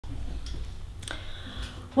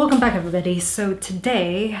Welcome back, everybody. So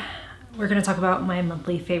today we're going to talk about my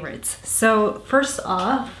monthly favorites. So first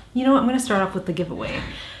off, you know what, I'm going to start off with the giveaway.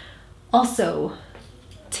 Also,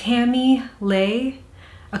 Tammy Lay,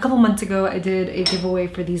 a couple months ago I did a giveaway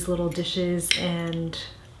for these little dishes and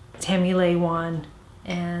Tammy Lay won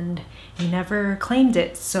and you never claimed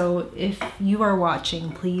it. So if you are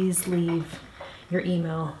watching, please leave your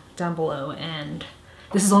email down below, and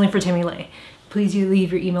this is only for Tammy Lay. Please you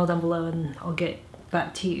leave your email down below and I'll get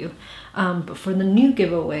that to you. But for the new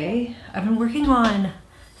giveaway, I've been working on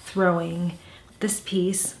throwing. This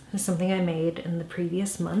piece is something I made in the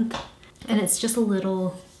previous month, and it's just a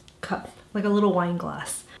little cup, like a little wine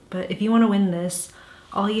glass. But if you want to win this,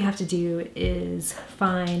 all you have to do is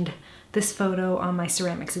find this photo on my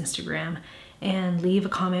ceramics Instagram and leave a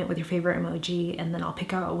comment with your favorite emoji, and then I'll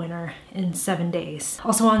pick out a winner in 7 days.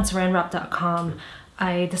 Also on saranwrap.com,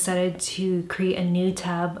 I decided to create a new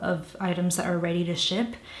tab of items that are ready to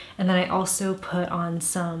ship, and then I also put on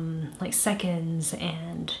some like seconds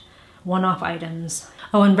and one-off items.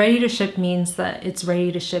 Oh, and ready to ship means that it's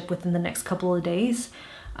ready to ship within the next couple of days.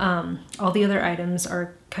 All the other items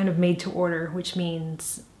are kind of made to order, which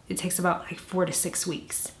means it takes about like 4 to 6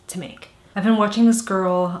 weeks to make. I've been watching this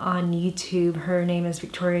girl on YouTube. Her name is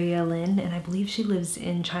Victoria Lin, and I believe she lives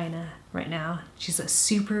in China right now. She's a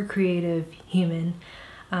super creative human.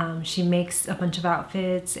 She makes a bunch of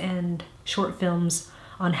outfits and short films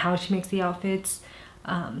on how she makes the outfits.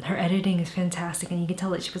 Her editing is fantastic, and you can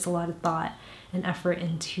tell that she puts a lot of thought and effort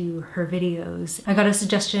into her videos. I got a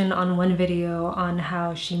suggestion on one video on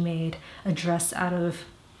how she made a dress out of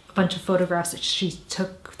a bunch of photographs that she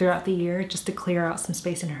took throughout the year just to clear out some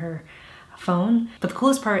space in her phone. But the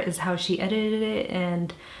coolest part is how she edited it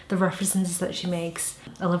and the references that she makes.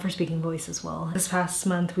 I love her speaking voice as well. This past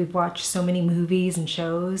month we've watched so many movies and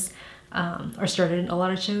shows, or started a lot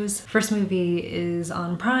of shows. First movie is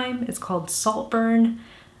on Prime. It's called Saltburn.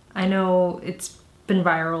 I know it's been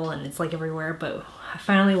viral and it's like everywhere, but I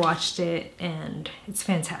finally watched it and it's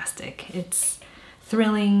fantastic. It's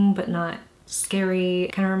thrilling but not scary.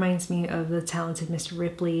 It kind of reminds me of The Talented Mr.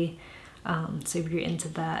 Ripley. So if you're into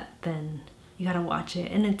that, then you gotta watch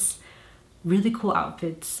it. And it's really cool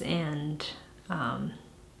outfits and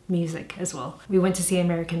music as well. We went to see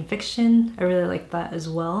American Fiction. I really liked that as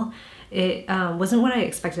well. It wasn't what I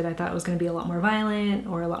expected. I thought it was gonna be a lot more violent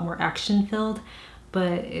or a lot more action filled,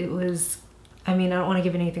 but it was, I mean, I don't want to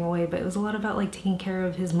give anything away, but it was a lot about like taking care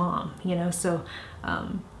of his mom, you know, so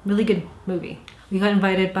really good movie. We got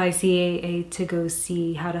invited by CAA to go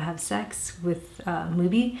see How to Have Sex with a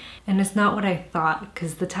movie, and it's not what I thought,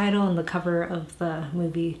 because the title and the cover of the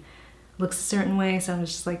movie looks a certain way, so I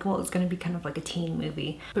was just like, well, it's gonna be kind of like a teen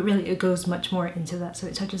movie. But really it goes much more into that, so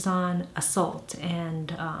it touches on assault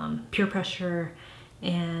and peer pressure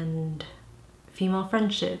and female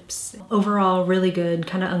friendships. Overall, really good,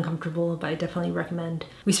 kind of uncomfortable, but I definitely recommend.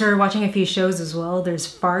 We started watching a few shows as well. There's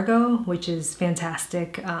Fargo, which is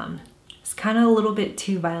fantastic. It's kind of a little bit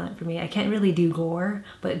too violent for me. I can't really do gore,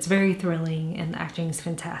 but it's very thrilling and the acting is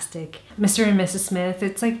fantastic. Mr. and Mrs. Smith,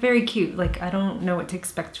 it's like very cute. Like, I don't know what to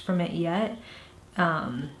expect from it yet.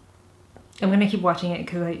 I'm gonna keep watching it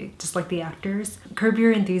because I just like the actors. Curb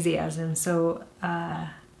Your Enthusiasm, so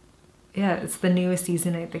yeah, it's the newest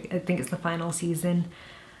season. I think it's the final season.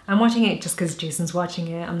 I'm watching it just because Jason's watching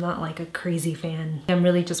it. I'm not like a crazy fan. I'm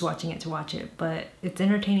really just watching it to watch it, but it's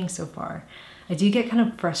entertaining so far. I do get kind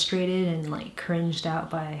of frustrated and like cringed out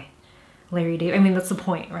by Larry David. I mean, that's the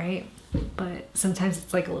point, right? But sometimes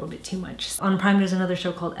it's like a little bit too much. On Prime, there's another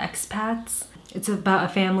show called Expats. It's about a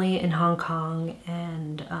family in Hong Kong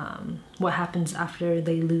and what happens after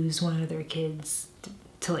they lose one of their kids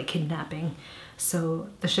to like kidnapping. So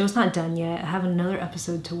the show's not done yet. I have another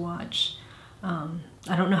episode to watch.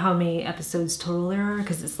 I don't know how many episodes total there are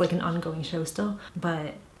because it's like an ongoing show still,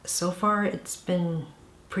 but so far it's been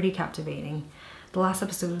pretty captivating. The last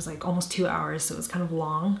episode was like almost 2 hours, so it was kind of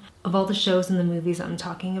long. Of all the shows and the movies I'm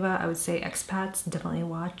talking about, I would say Expats, definitely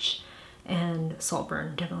watch, and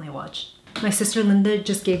Saltburn, definitely watch. My sister Linda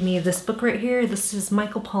just gave me this book right here. This is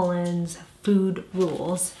Michael Pollan's Food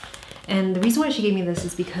Rules. And the reason why she gave me this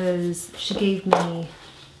is because she gave me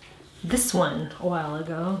this one a while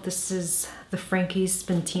ago. This is the Frankie's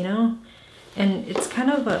Spintino, and it's kind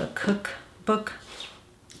of a cookbook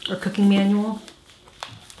or cooking manual.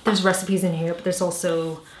 There's recipes in here, but there's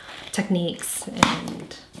also techniques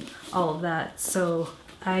and all of that. So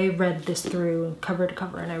I read this through cover to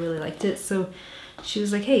cover and I really liked it. So she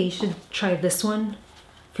was like, hey, you should try this one,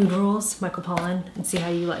 Food Rules, Michael Pollan, and see how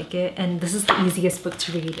you like it. And this is the easiest book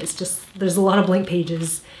to read. It's just, there's a lot of blank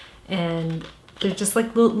pages and They're just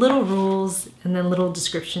like little rules and then little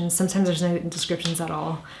descriptions. Sometimes there's no descriptions at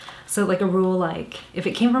all. So like a rule like, if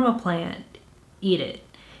it came from a plant, eat it.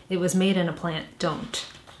 It was made in a plant, don't.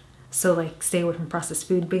 So like stay away from processed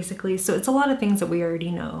food basically. So it's a lot of things that we already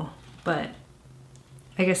know, but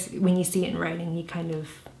I guess when you see it in writing, you kind of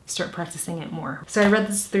start practicing it more. So I read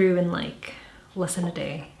this through in like less than a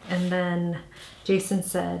day. And then Jason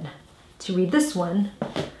said to read this one.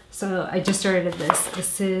 So I just started this.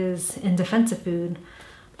 This is In Defense of Food,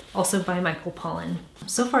 also by Michael Pollan.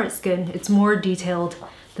 So far it's good. It's more detailed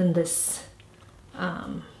than this,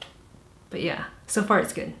 but yeah, so far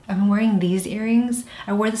it's good. I've been wearing these earrings.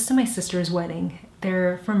 I wore this to my sister's wedding.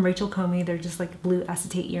 They're from Rachel Comey. They're just like blue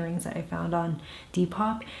acetate earrings that I found on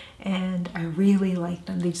Depop, and I really like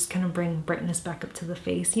them. They just kind of bring brightness back up to the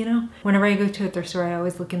face, you know? Whenever I go to a thrift store, I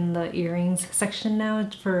always look in the earrings section now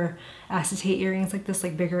for acetate earrings like this,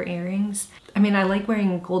 like bigger earrings. I mean, I like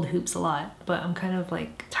wearing gold hoops a lot, but I'm kind of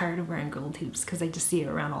like tired of wearing gold hoops because I just see it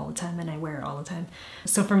around all the time and I wear it all the time.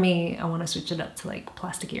 So for me, I want to switch it up to like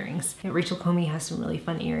plastic earrings. And Rachel Comey has some really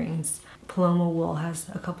fun earrings. Paloma Wool has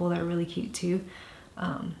a couple that are really cute too.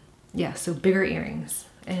 Yeah, so bigger earrings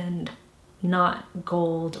and not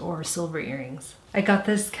gold or silver earrings. I got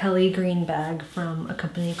this Kelly green bag from a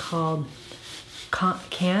company called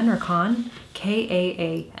Kaan,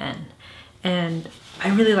 K-A-A-N. And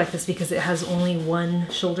I really like this because it has only one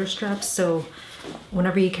shoulder strap. So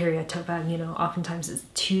whenever you carry a tote bag, you know, oftentimes it's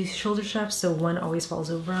two shoulder straps, so one always falls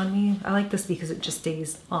over on me. I like this because it just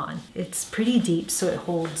stays on. It's pretty deep, so it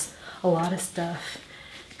holds a lot of stuff.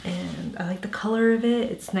 And I like the color of it.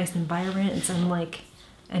 It's nice and vibrant. It's unlike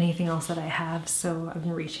anything else that I have, so I've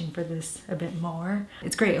been reaching for this a bit more.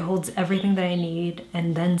 It's great. It holds everything that I need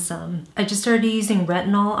and then some. I just started using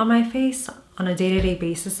retinol on my face on a day-to-day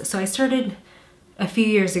basis. So I started a few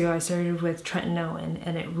years ago. I started with tretinoin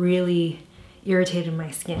and it really irritated my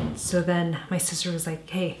skin. So then my sister was like,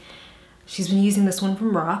 hey, she's been using this one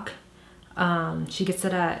from Rock. She gets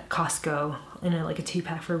it at Costco in like a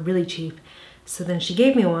 2-pack for really cheap. So then she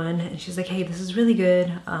gave me one and she's like, hey, this is really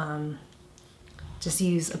good. Just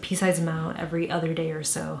use a pea-sized amount every other day or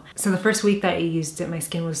so. So the first week that I used it, my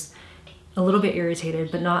skin was a little bit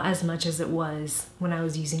irritated, but not as much as it was when I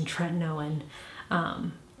was using tretinoin.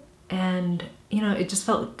 And you know, it just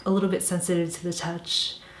felt a little bit sensitive to the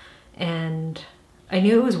touch. And I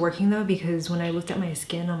knew it was working though, because when I looked at my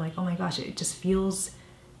skin, I'm like, oh my gosh, it just feels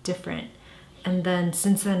different. And then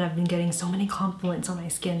since then, I've been getting so many compliments on my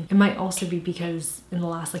skin. It might also be because in the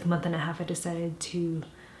last like month and a half, I decided to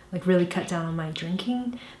like really cut down on my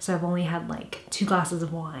drinking. So I've only had like 2 glasses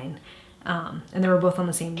of wine. And they were both on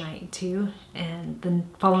the same night too. And the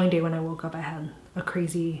following day when I woke up, I had a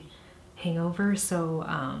crazy hangover. So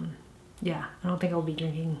yeah, I don't think I'll be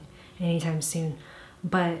drinking anytime soon.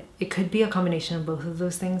 But it could be a combination of both of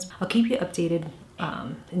those things. I'll keep you updated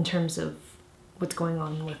in terms of what's going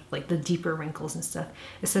on with like the deeper wrinkles and stuff.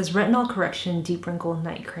 It says retinol correction deep wrinkle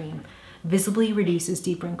night cream visibly reduces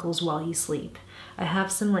deep wrinkles while you sleep. I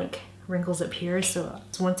have some like wrinkles up here, so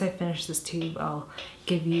once I finish this tube, I'll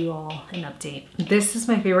give you all an update. This is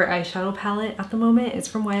my favorite eyeshadow palette at the moment. It's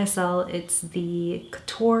from YSL. It's the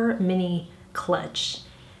Couture Mini Clutch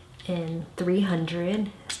in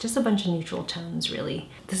 300. It's just a bunch of neutral tones really.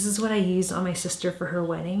 This is what I used on my sister for her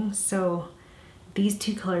wedding. So these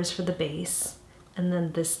 2 colors for the base, and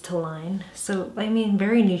then this to line. So I mean,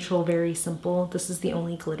 very neutral, very simple. This is the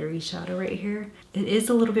only glittery shadow right here. It is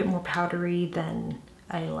a little bit more powdery than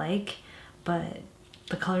I like, but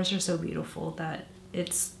the colors are so beautiful that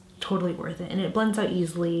it's totally worth it, and it blends out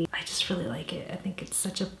easily. I just really like it. I think it's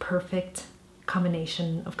such a perfect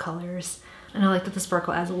combination of colors. And I like that the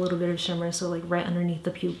sparkle adds a little bit of shimmer, so like right underneath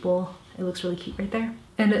the pupil, it looks really cute right there.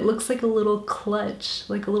 And it looks like a little clutch,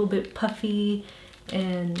 like a little bit puffy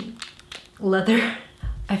and leather.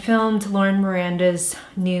 I filmed Lauren Miranda's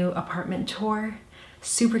new apartment tour.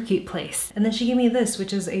 Super cute place. And then she gave me this,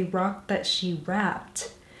 which is a rock that she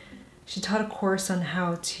wrapped. She taught a course on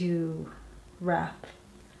how to wrap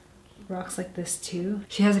rocks like this too.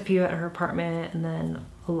 She has a few at her apartment and then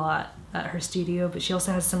a lot at her studio, but she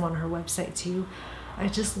also has some on her website too. I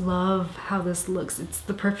just love how this looks. It's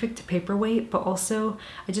the perfect paperweight, but also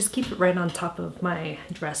I just keep it right on top of my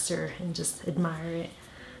dresser and just admire it.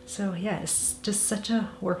 So yeah, it's just such a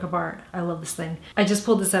work of art. I love this thing. I just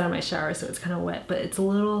pulled this out of my shower, so it's kind of wet, but it's a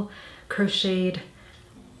little crocheted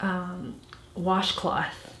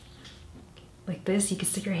washcloth like this. You can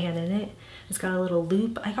stick your hand in it. It's got a little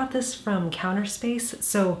loop. I got this from Counter Space.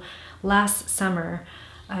 So last summer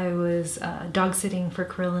I was dog sitting for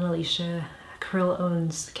Kirill and Alicia. Kirill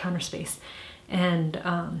owns Counter Space, and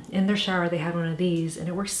in their shower they had one of these, and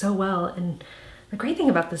it works so well. And The great thing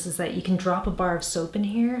about this is that you can drop a bar of soap in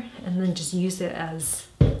here and then just use it as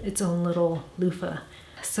its own little loofah.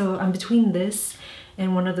 So I'm between this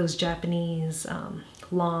and one of those Japanese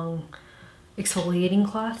long exfoliating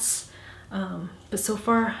cloths. But so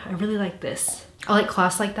far, I really like this. I like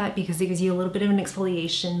cloths like that because it gives you a little bit of an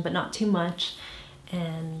exfoliation, but not too much.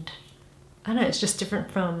 And I don't know, it's just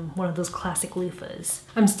different from one of those classic loofahs.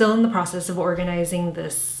 I'm still in the process of organizing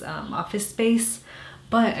this office space,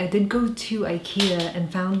 but I did go to IKEA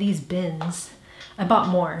and found these bins. I bought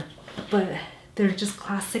more, but they're just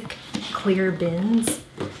classic clear bins.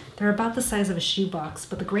 They're about the size of a shoebox,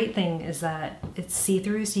 but the great thing is that it's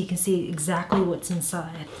see-through, so you can see exactly what's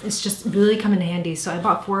inside. It's just really come in handy. So I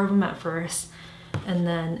bought 4 of them at first and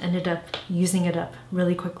then ended up using it up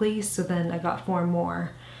really quickly. So then I got 4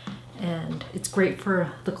 more, and it's great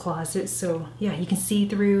for the closet. So yeah, you can see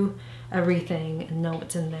through everything and know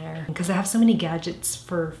what's in there. Because I have so many gadgets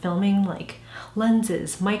for filming, like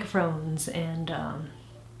lenses, microphones, and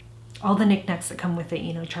all the knickknacks that come with it,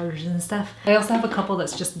 you know, chargers and stuff. I also have a couple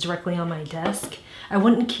that's just directly on my desk. I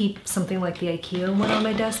wouldn't keep something like the IKEA one on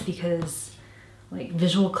my desk because like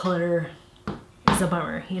visual clutter is a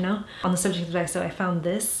bummer, you know? On the subject of ISO, I found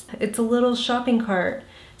this. It's a little shopping cart,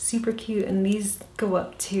 super cute, and these go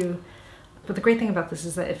up too. But the great thing about this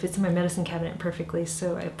is that it fits in my medicine cabinet perfectly.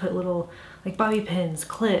 So I put little like bobby pins,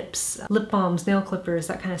 clips, lip balms, nail clippers,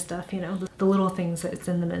 that kind of stuff, you know? The little things that's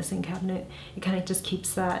in the medicine cabinet. It kind of just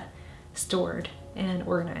keeps that stored and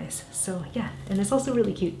organized. So yeah, and it's also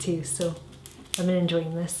really cute too. So I've been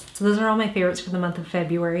enjoying this. So those are all my favorites for the month of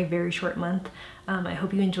February, very short month. I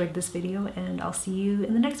hope you enjoyed this video, and I'll see you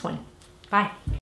in the next one. Bye.